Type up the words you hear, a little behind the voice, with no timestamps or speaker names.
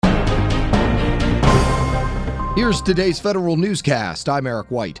Here's today's Federal Newscast. I'm Eric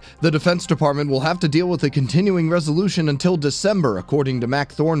White. The Defense Department will have to deal with a continuing resolution until December, according to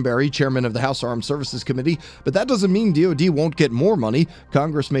Mac Thornberry, chairman of the House Armed Services Committee. But that doesn't mean DoD won't get more money.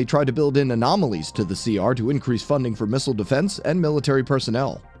 Congress may try to build in anomalies to the CR to increase funding for missile defense and military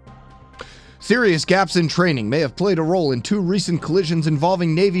personnel. Serious gaps in training may have played a role in two recent collisions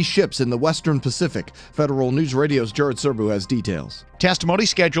involving Navy ships in the Western Pacific. Federal News Radio's Jared Serbu has details. Testimony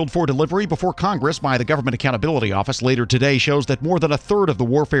scheduled for delivery before Congress by the Government Accountability Office later today shows that more than a third of the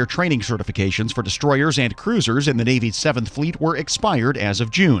warfare training certifications for destroyers and cruisers in the Navy's 7th Fleet were expired as of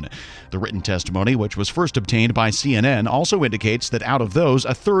June. The written testimony, which was first obtained by CNN, also indicates that out of those,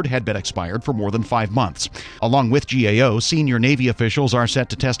 a third had been expired for more than 5 months. Along with GAO, senior Navy officials are set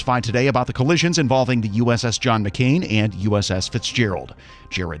to testify today about the collisions involving the USS John McCain and USS Fitzgerald.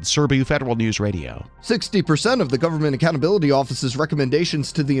 Jared Serbu, Federal News Radio. 60% of the Government Accountability Office's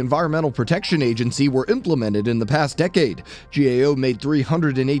recommendations to the Environmental Protection Agency were implemented in the past decade. GAO made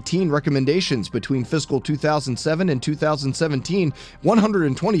 318 recommendations between fiscal 2007 and 2017.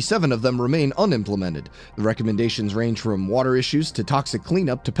 127 of them remain unimplemented. The recommendations range from water issues to toxic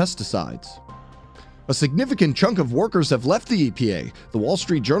cleanup to pesticides. A significant chunk of workers have left the EPA. The Wall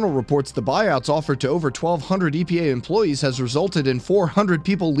Street Journal reports the buyouts offered to over 1,200 EPA employees has resulted in 400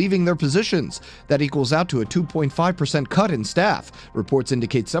 people leaving their positions. That equals out to a 2.5% cut in staff. Reports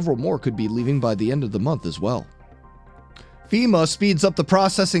indicate several more could be leaving by the end of the month as well. FEMA speeds up the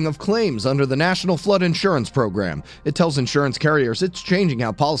processing of claims under the National Flood Insurance Program. It tells insurance carriers it's changing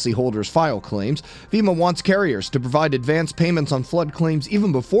how policyholders file claims. FEMA wants carriers to provide advance payments on flood claims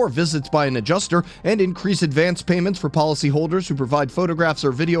even before visits by an adjuster and increase advance payments for policyholders who provide photographs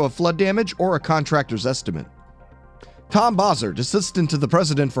or video of flood damage or a contractor's estimate. Tom Bossert, Assistant to the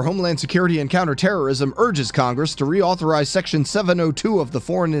President for Homeland Security and Counterterrorism, urges Congress to reauthorize Section 702 of the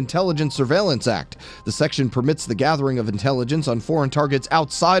Foreign Intelligence Surveillance Act. The section permits the gathering of intelligence on foreign targets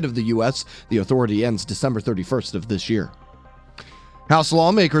outside of the U.S. The authority ends December 31st of this year. House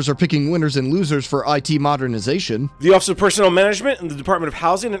lawmakers are picking winners and losers for IT modernization. The Office of Personnel Management and the Department of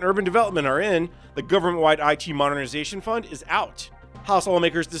Housing and Urban Development are in. The government-wide IT modernization fund is out. House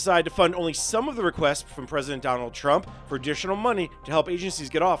lawmakers decide to fund only some of the requests from President Donald Trump for additional money to help agencies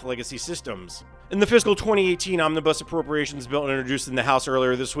get off legacy systems. In the fiscal 2018 Omnibus Appropriations Bill introduced in the House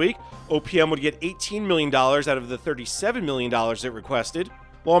earlier this week, OPM would get $18 million out of the $37 million it requested.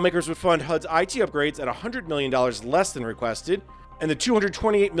 Lawmakers would fund HUD's IT upgrades at $100 million less than requested, and the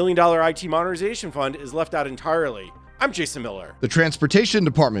 $228 million IT modernization fund is left out entirely. I'm Jason Miller. The Transportation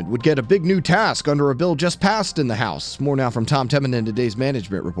Department would get a big new task under a bill just passed in the House. More now from Tom Temin in today's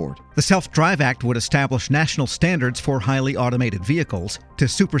Management Report. The Self-Drive Act would establish national standards for highly automated vehicles to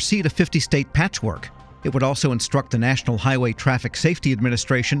supersede a 50-state patchwork. It would also instruct the National Highway Traffic Safety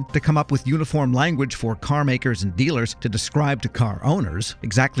Administration to come up with uniform language for car makers and dealers to describe to car owners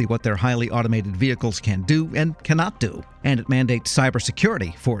exactly what their highly automated vehicles can do and cannot do. And it mandates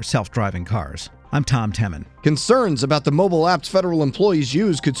cybersecurity for self-driving cars. I'm Tom Temin. Concerns about the mobile apps federal employees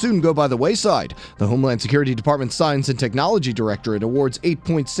use could soon go by the wayside. The Homeland Security Department Science and Technology Directorate awards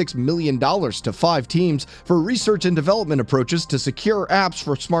 $8.6 million to 5 teams for research and development approaches to secure apps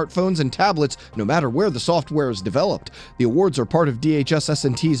for smartphones and tablets, no matter where the software is developed. The awards are part of DHS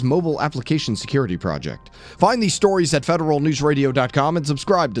S&T's Mobile Application Security Project. Find these stories at federalnewsradio.com and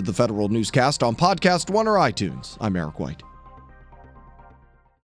subscribe to the Federal Newscast on Podcast One or iTunes. I'm Eric White.